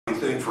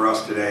thing for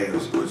us today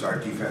was our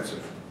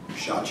defensive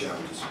shot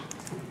challenges,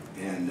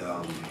 and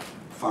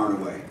far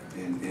and away.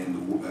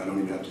 And I don't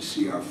even have to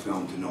see our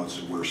film to know it's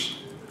the worst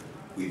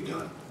we've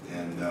done.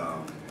 And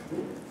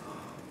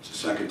it's the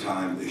second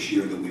time this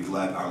year that we've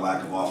let our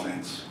lack of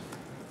offense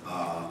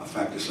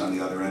affect us on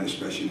the other end,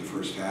 especially in the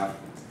first half.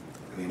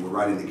 I mean, we're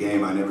right in the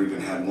game. I never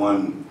even had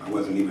one. I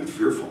wasn't even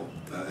fearful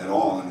at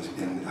all,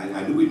 and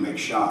I knew we'd make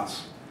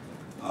shots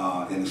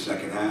in the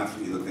second half.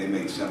 You look, they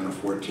made 7 of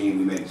 14.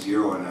 We made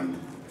 0, and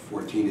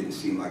 14 didn't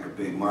seem like a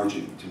big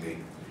margin to me.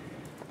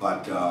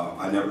 But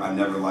I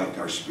never liked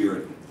our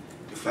spirit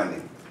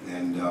defending,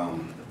 and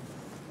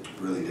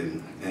really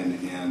didn't.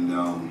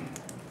 And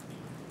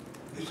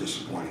it's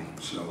disappointing.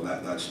 So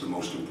that's the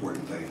most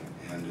important thing.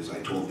 And as I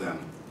told them,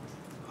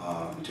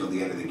 until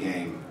the end of the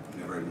game, I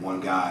never had one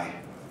guy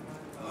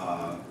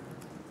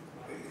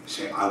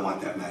say, I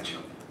want that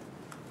matchup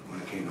when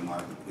it came to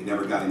Martin. We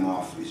never got him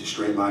off. He's a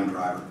straight line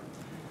driver.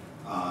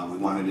 We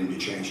wanted him to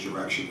change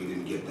direction. We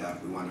didn't get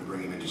that. We wanted to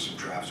bring him into some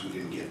traps. We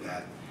didn't get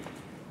that.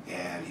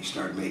 And he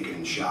started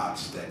making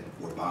shots that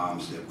were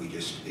bombs that we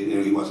just,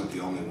 he wasn't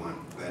the only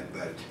one.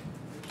 But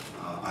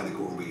I think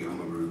I'm going to be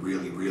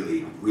really,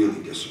 really,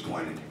 really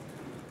disappointed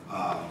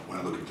when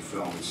I look at the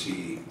film and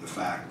see the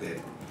fact that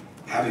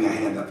having a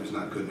hand up is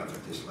not good enough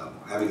at this level.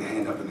 Having a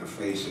hand up in their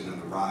face and then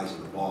the rise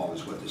of the ball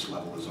is what this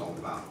level is all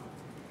about.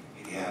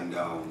 And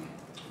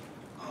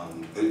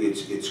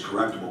it's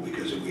correctable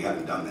because we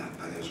haven't done that.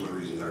 I think that's one of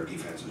the reasons our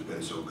defense has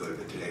been so good,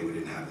 but today we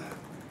didn't have that.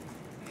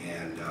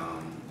 And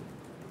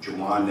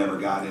Jawan never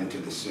got into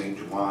the sync.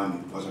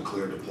 Jawan wasn't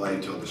cleared to play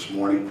until this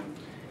morning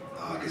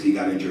because he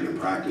got injured in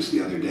practice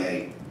the other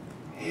day,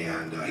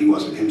 and he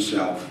wasn't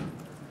himself.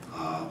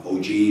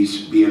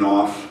 OG's being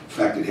off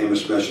affected him,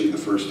 especially in the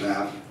first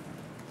half,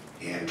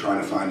 and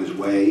trying to find his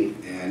way,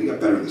 and he got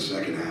better in the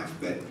second half.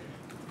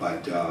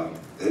 But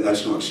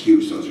that's no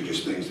excuse. Those are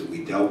just things that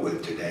we dealt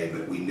with today.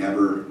 But we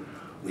never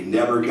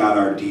got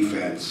our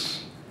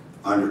defense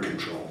under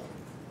control,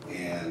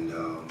 and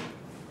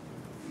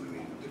I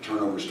mean, the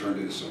turnovers turned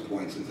into some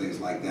points and things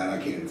like that. I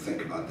can't even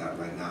think about that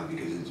right now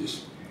because it's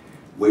just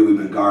the way we've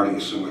been guarding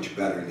is so much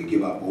better, and they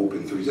give up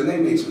open threes. And they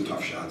made some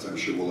tough shots. I'm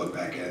sure we'll look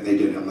back at it. They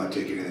did. I'm not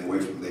taking anything away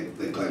from them.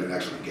 They played an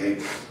excellent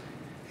game,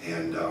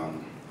 and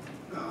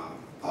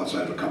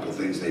outside of a couple of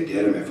things they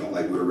did, I mean, I felt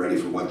like we were ready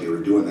for what they were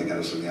doing. They got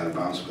us in the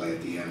out-of-bounds play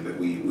at the end, but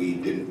we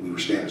didn't. We were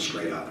standing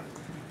straight up.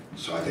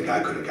 So I think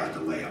I could have got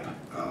the layup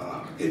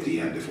at the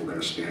end if we're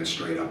going to stand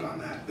straight up on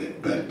that.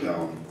 But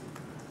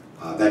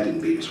that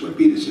didn't beat us. What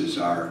beat us is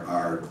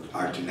our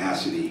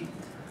tenacity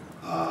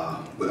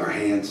with our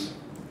hands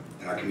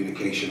and our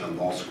communication on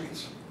ball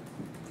screens.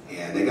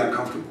 And they got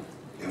comfortable.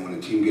 And when a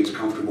team gets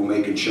comfortable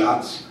making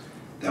shots,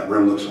 that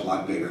rim looks a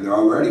lot bigger. They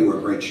already were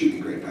a great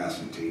shooting, great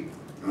passing team.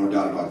 No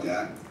doubt about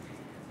that.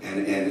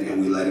 And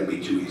we let it be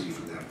too easy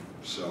for them.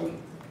 So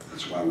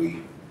that's why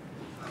I'm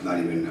not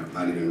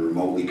even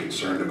remotely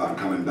concerned about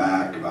coming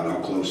back, about how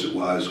close it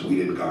was. We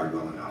didn't guard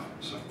well enough.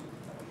 So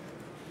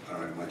I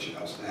don't have much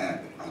else to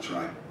add, but I'll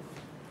try.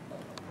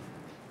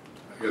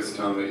 I guess,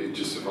 Tom,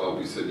 just to follow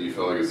up, you said you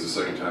felt like it's the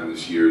second time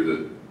this year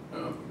that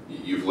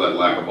you've let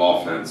lack of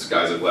offense,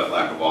 guys have let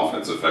lack of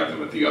offense affect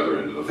them at the other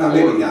end of the floor.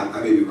 Maybe not. I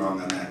may be wrong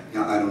on that.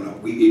 No, I don't know.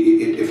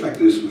 It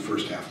affected us in the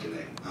first half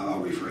today.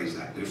 I'll rephrase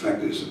that. It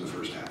affected us in the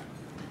first half.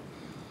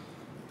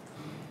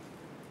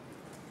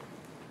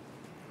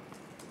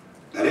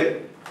 That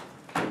it?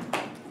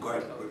 Go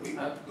ahead.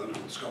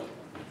 Let's go.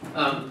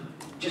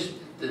 Just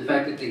the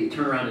fact that the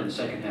turnaround in the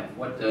second half.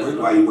 Why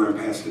are you wearing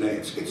pants today?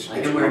 It's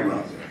warm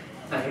out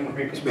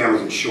there. This man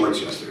was in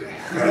shorts yesterday.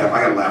 I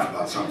gotta laugh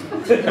about something.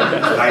 It's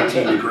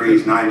 19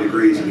 degrees, 9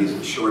 degrees, and he's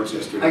in shorts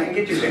yesterday. I can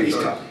get you some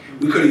shorts.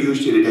 We could have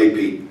used you today,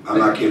 Pete. I'm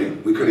not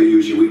kidding. We could have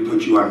used you. We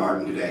put you on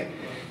Martin today.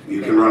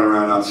 You can run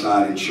around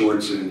outside in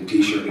shorts and a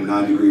t-shirt in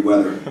 9-degree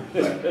weather.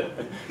 But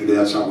maybe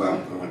that's not well. I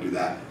don't want to do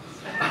that.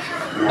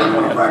 I don't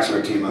want to practice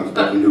our team. I've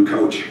got a new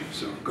coach.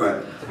 So go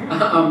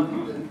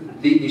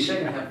ahead. The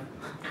second half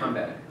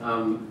comeback.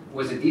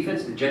 Was it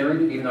defense that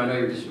generated, even though I know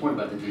you're disappointed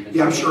about the defense?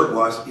 Yeah, I'm sure it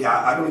was. Yeah,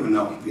 I don't even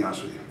know, to be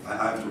honest with you. I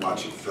have to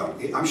watch the film.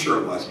 I'm sure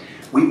it was.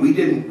 We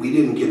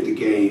didn't get the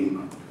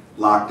game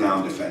locked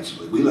down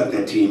defensively. We let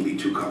that team be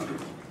too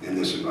comfortable in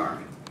this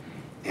environment.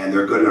 And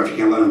they're good enough. You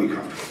can't let them be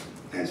comfortable.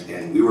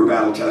 And we were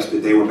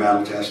battle-tested. They were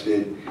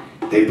battle-tested.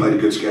 They played a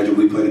good schedule.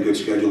 We played a good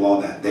schedule, all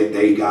that.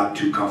 They got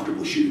too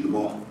comfortable shooting the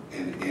ball.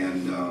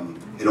 And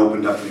it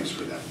opened up things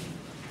for them.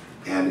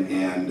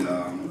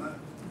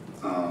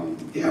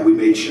 Yeah, we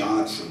made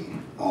shots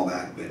and all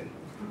that, but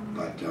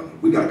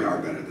we got to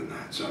guard better than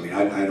that. So I mean,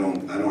 I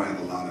don't have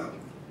a lot of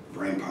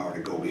brain power to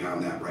go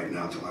beyond that right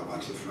now until I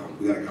watch the film.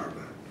 We got to guard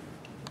better.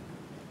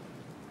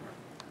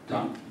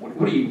 Tom,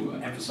 what do you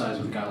emphasize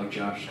with a guy like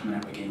Josh coming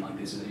out of a game like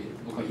this? It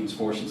looked like he was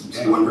forcing some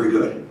stuff. He wasn't very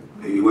good.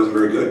 He wasn't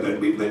very good, but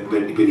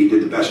he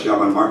did the best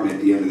job on Martin at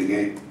the end of the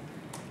game.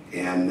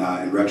 And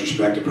in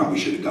retrospect, I probably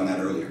should have done that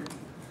earlier.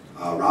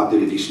 Rob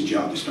did a decent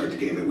job to start the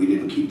game, but we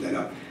didn't keep that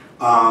up.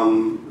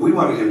 We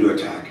wanted him to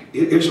attack.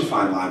 There's a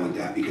fine line with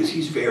that because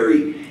he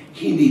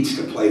needs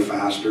to play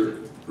faster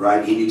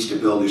right? He needs to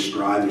build his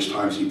stride. There's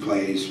times he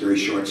plays very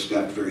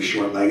short-stepped, very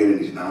short-legged, and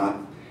he's not.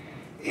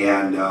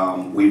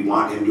 And we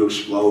want him to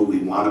explode. We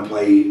want to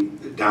play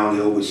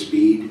downhill with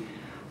speed.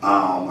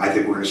 I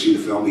think we're going to see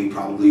the film. He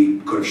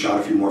probably could have shot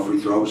a few more free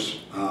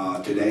throws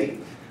today,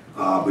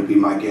 would be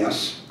my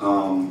guess.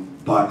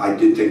 But I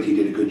did think he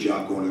did a good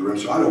job going to the rim,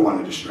 so I don't want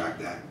to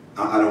distract that.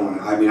 I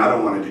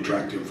don't want to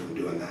detract him from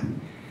doing that.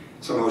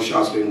 Some of those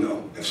shots didn't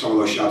go. If some of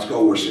those shots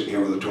go, we're sitting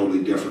here with a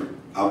totally different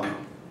outcome.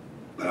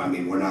 But I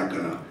mean, we're not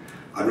going to,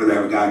 I'd rather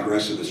have a guy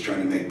aggressive that's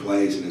trying to make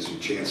plays and has a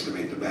chance to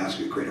make the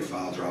basket, create a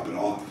foul, drop it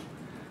off,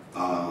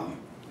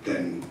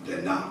 than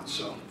not.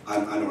 So I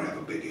don't have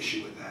a big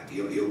issue with that.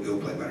 He'll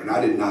play better. And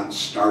I did not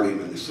start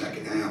him in the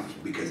second half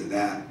because of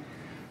that.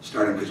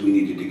 Start him because we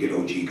needed to get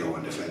OG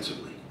going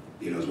defensively,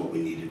 you know, is what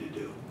we needed to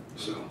do.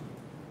 So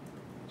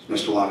he's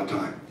missed a lot of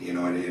time, you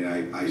know,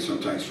 and I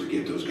sometimes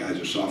forget those guys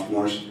are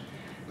sophomores,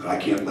 but I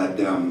can't let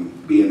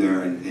them be in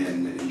there and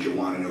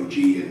Jawan and OG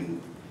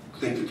and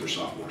think that they're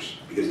sophomores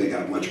because they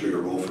got a much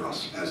bigger role for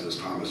us, as does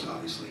Thomas,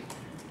 obviously.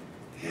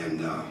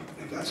 And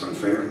if that's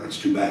unfair, that's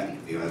too bad.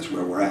 You know, that's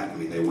where we're at. I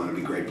mean, they want to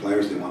be great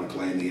players. They want to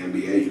play in the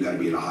NBA. You got to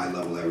be at a high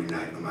level every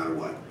night, no matter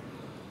what.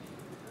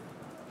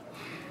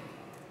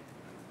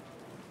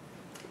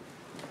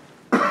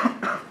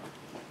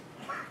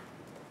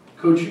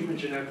 Coach, you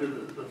mentioned after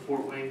the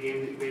Fort Wayne game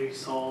that you maybe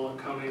saw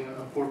coming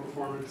a poor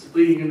performance.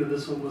 Bleeding into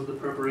this one was the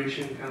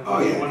preparation kind of. Oh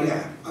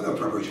yeah. I thought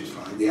preparation was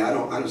fine. Yeah, I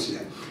don't see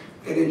that.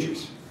 They had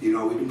injuries. You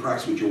know, we've been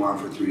practicing with Jawan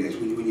for 3 days.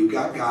 When you've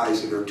got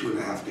guys that are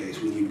 2.5 days,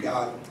 when you've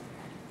got,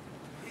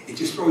 it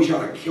just throws you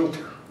out of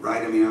kilter,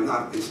 right? I mean,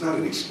 it's not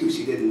an excuse.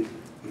 He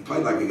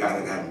played like a guy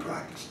that hadn't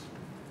practiced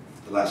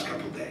the last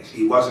couple of days.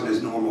 He wasn't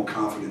his normal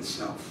confident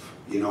self,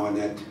 you know, and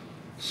that,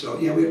 so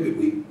yeah, we had a good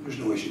week. There's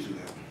no issues with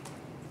that.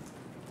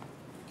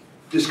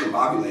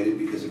 Discombobulated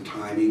because of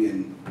timing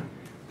and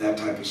that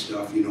type of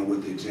stuff, you know,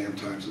 with the exam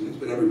times and things,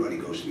 but everybody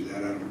goes through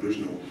that. There's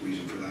no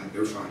reason for that.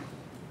 They're fine.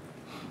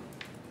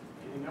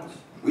 Anything else?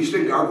 We just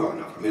didn't guard well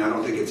enough. I mean, I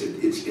don't think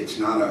it's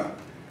not a,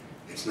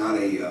 as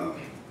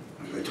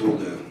I told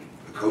the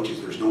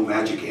coaches, there's no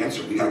magic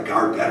answer. We got to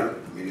guard better.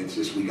 I mean, it's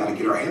just, we got to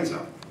get our hands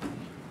up.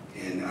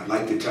 And I'd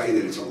like to tell you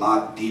that it's a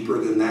lot deeper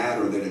than that,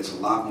 or that it's a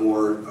lot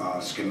more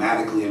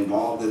schematically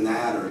involved than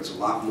that, or it's a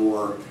lot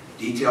more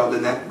detailed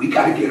than that. We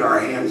got to get our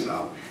hands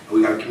up, and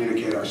we got to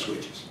communicate our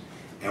switches.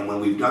 And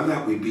when we've done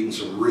that, we've beaten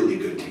some really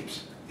good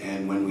teams.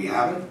 And when we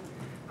haven't,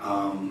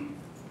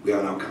 we have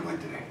an outcome like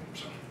today.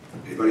 So,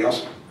 anybody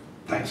else?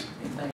 Thanks.